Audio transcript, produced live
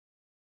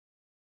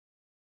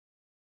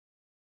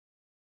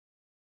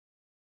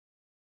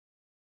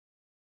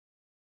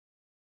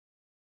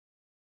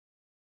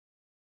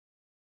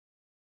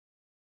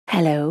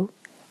Hello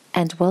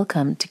and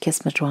welcome to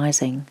Kismet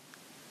Rising.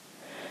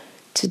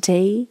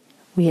 Today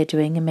we are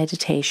doing a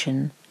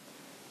meditation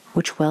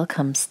which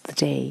welcomes the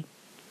day.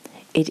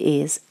 It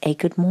is a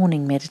good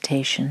morning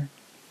meditation.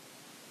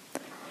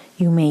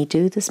 You may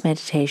do this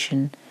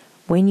meditation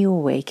when you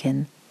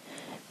awaken,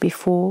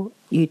 before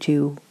you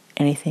do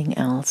anything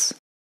else.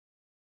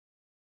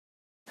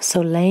 So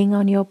laying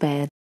on your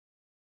bed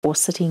or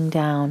sitting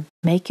down,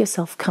 make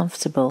yourself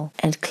comfortable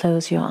and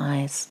close your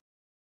eyes.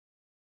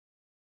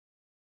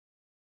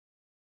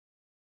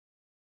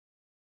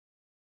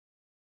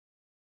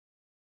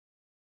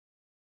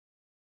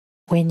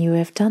 When you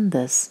have done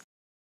this,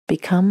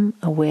 become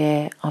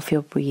aware of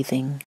your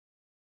breathing.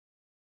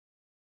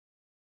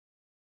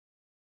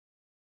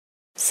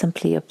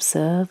 Simply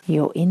observe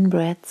your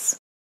in-breaths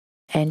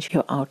and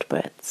your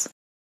out-breaths.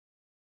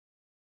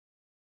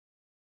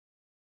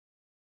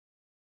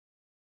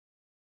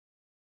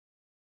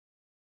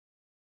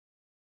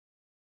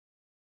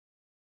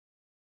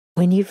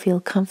 When you feel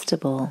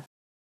comfortable,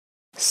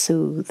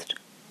 soothed,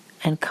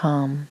 and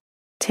calm,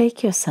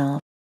 take yourself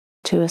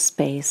to a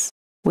space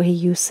where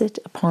you sit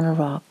upon a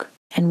rock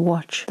and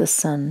watch the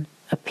sun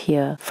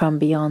appear from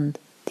beyond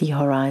the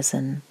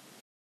horizon.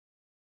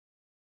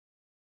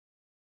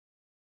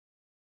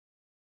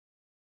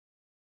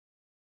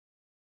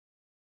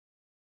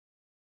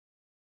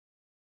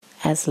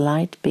 As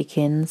light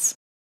begins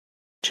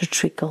to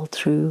trickle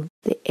through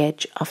the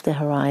edge of the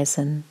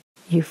horizon,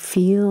 you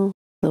feel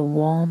the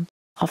warmth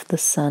of the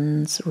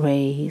sun's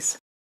rays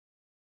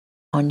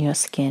on your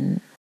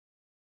skin,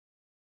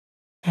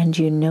 and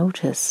you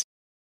notice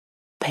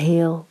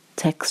pale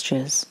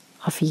textures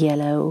of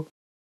yellow,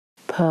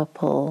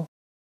 purple,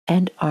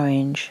 and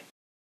orange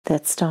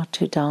that start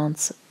to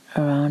dance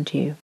around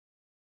you.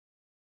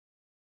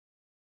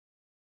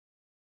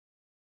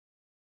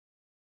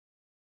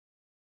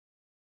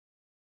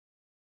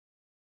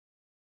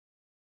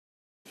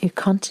 You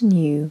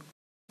continue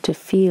to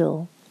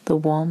feel the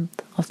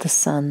warmth of the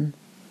sun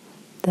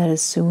that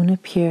is soon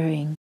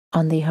appearing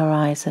on the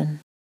horizon,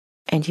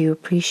 and you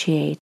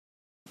appreciate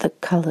the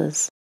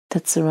colors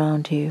that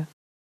surround you.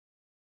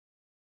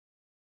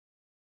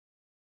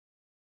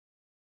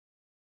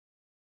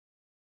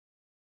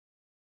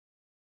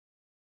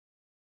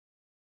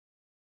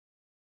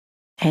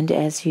 And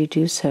as you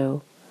do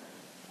so,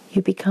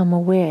 you become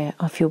aware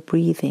of your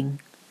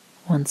breathing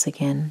once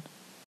again.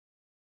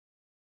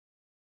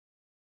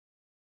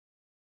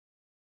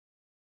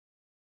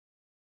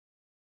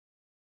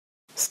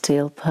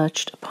 Still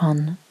perched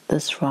upon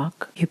this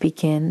rock, you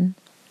begin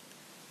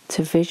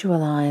to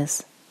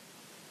visualize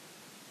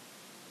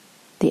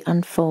the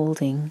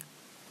unfolding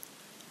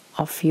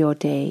of your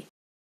day.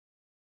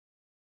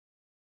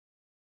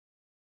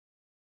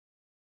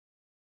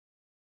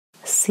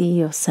 See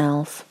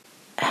yourself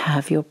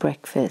have your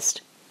breakfast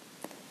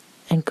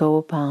and go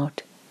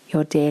about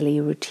your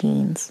daily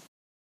routines.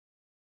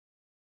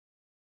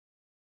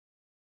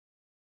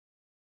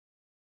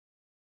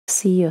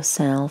 See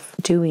yourself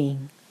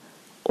doing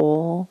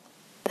all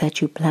that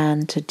you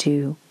plan to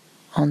do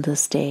on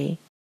this day,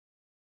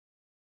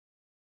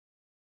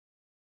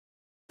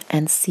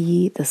 and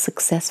see the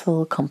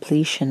successful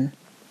completion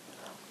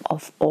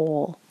of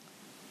all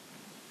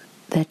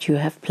that you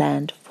have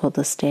planned for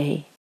this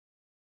day.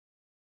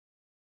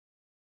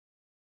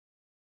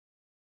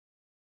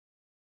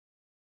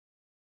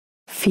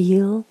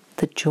 Feel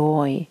the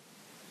joy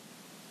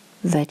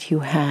that you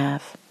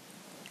have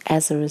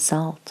as a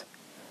result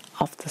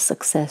of the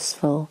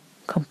successful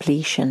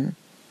completion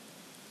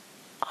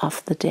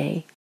of the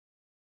day.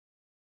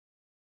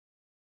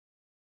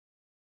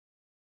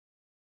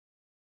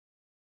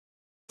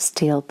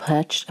 Still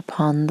perched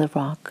upon the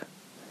rock,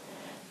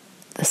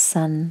 the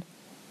sun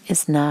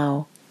is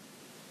now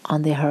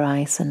on the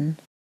horizon,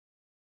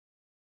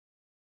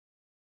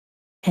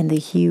 and the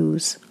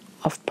hues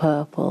of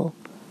purple,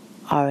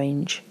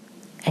 orange,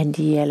 and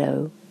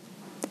yellow,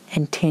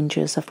 and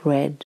tinges of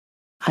red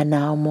are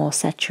now more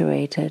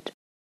saturated.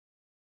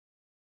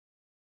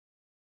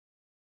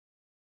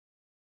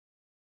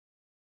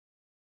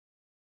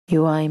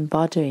 You are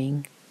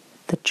embodying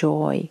the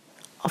joy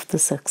of the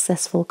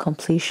successful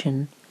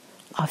completion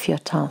of your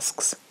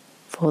tasks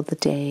for the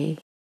day.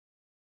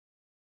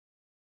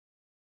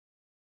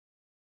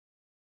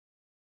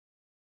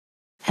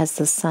 As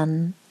the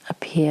sun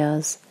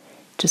appears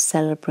to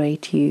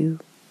celebrate you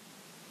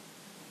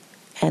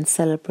and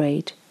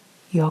celebrate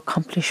your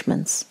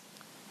accomplishments,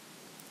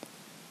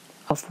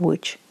 of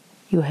which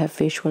you have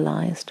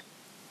visualized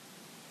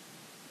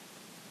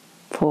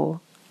for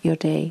your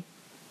day.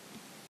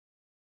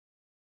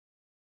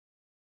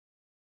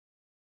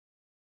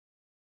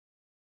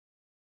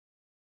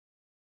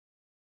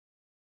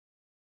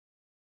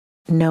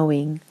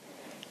 Knowing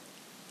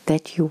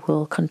that you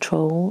will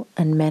control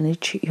and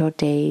manage your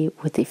day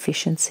with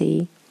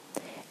efficiency,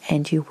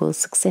 and you will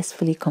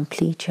successfully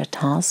complete your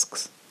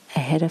tasks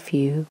ahead of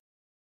you.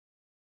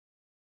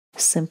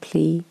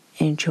 Simply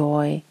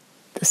enjoy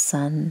the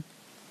sun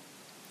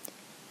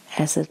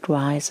as it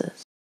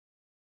rises.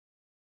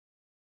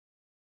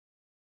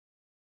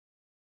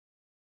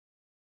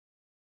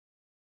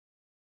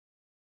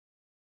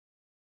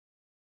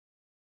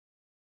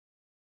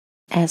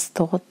 As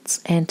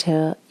thoughts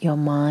enter your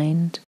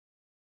mind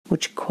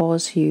which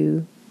cause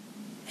you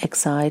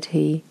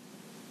anxiety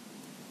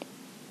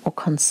or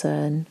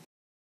concern,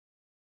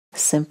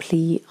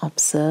 simply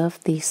observe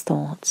these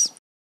thoughts,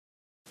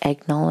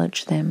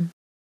 acknowledge them,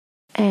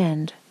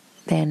 and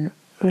then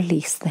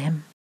release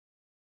them.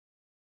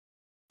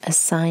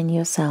 Assign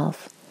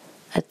yourself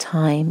a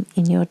time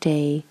in your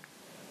day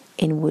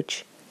in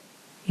which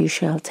you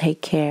shall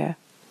take care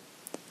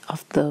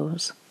of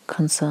those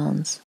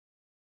concerns.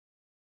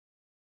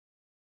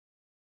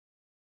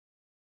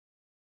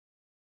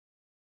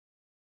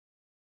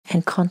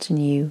 And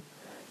continue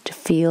to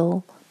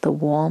feel the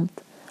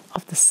warmth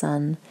of the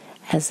sun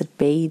as it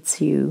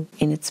bathes you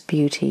in its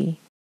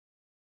beauty.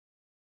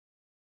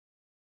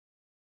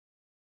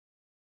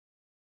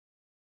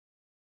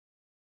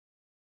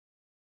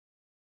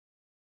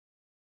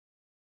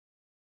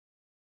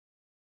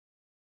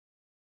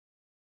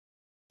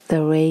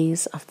 The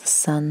rays of the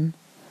sun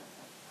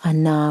are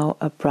now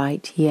a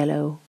bright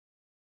yellow,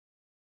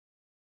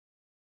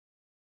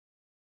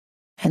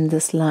 and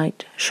this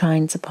light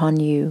shines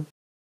upon you.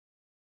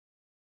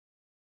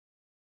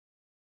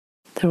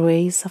 The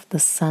rays of the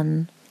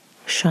sun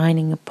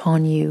shining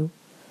upon you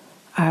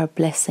are a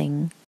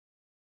blessing.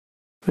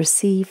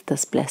 Receive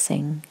this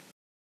blessing.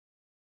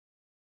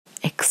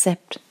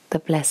 Accept the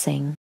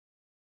blessing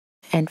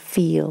and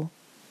feel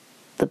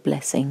the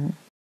blessing.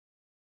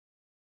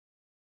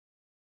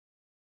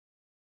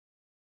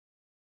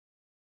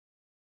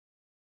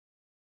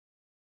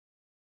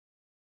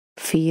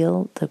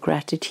 Feel the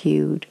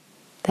gratitude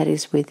that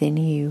is within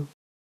you.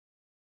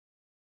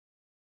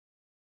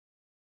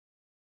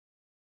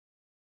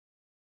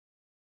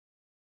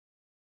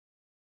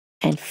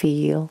 And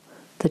feel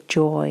the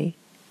joy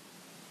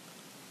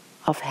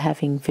of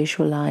having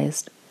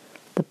visualized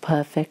the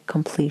perfect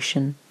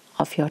completion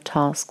of your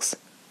tasks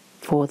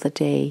for the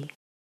day.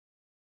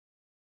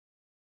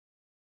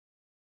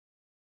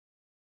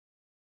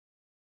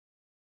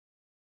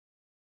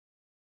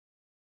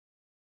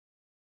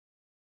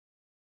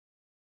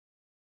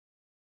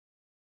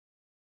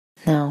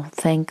 Now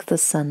thank the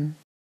sun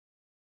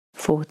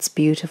for its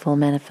beautiful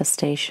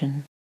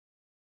manifestation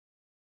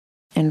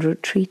and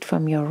retreat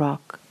from your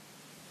rock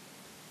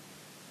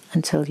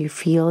until you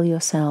feel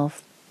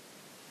yourself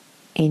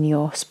in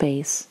your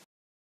space.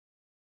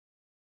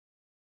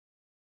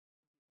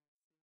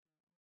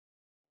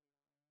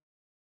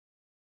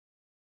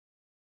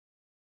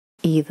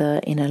 Either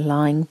in a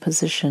lying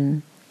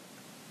position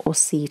or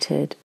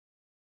seated.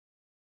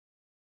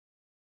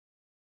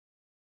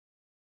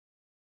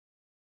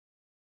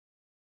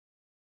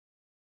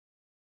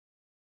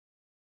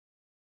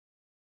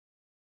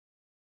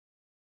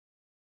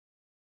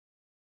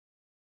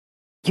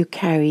 You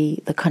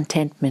carry the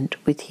contentment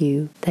with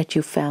you that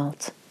you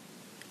felt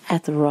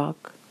at the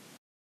rock.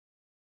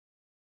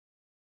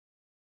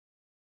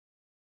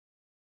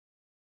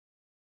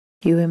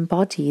 You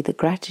embody the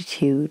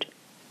gratitude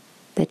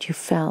that you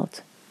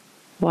felt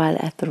while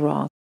at the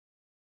rock.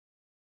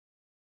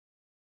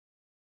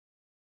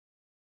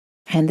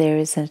 And there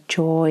is a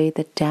joy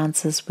that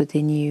dances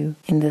within you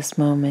in this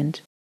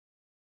moment.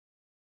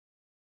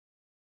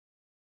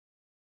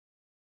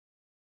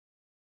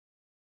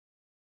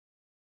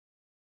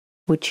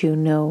 Which you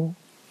know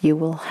you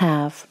will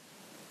have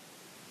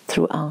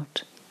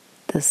throughout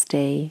this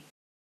day.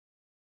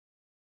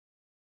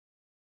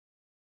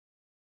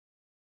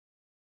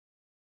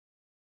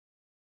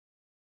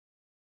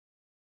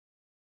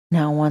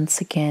 Now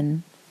once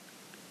again,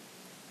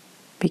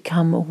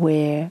 become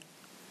aware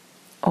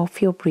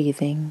of your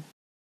breathing.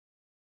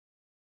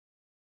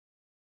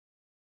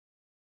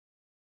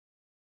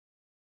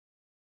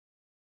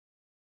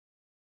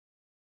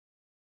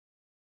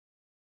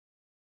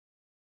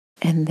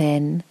 And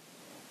then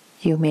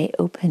you may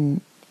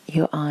open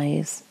your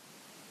eyes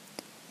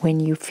when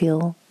you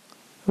feel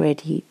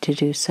ready to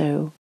do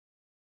so.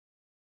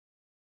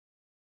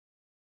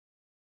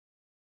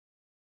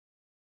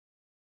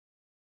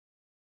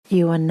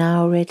 You are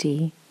now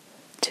ready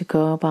to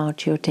go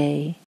about your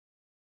day.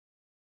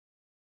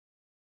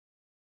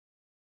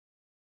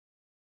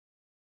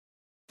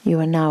 You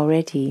are now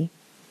ready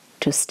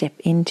to step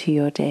into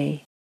your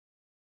day.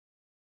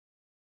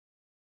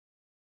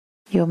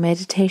 Your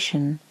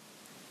meditation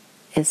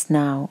is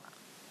now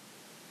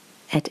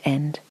at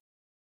end.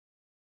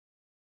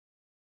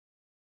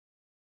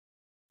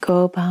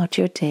 Go about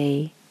your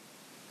day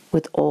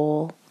with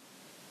all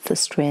the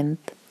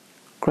strength,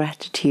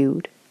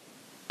 gratitude,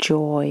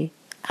 joy,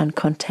 and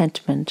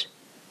contentment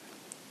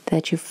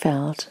that you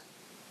felt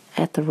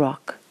at the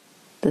rock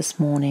this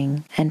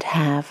morning, and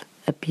have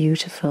a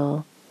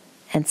beautiful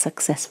and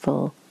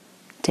successful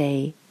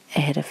day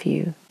ahead of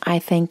you. I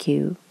thank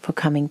you for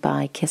coming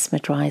by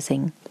Kismet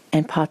Rising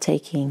and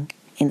partaking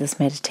in this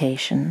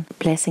meditation.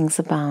 Blessings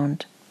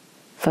abound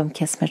from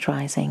Kismet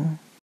Rising.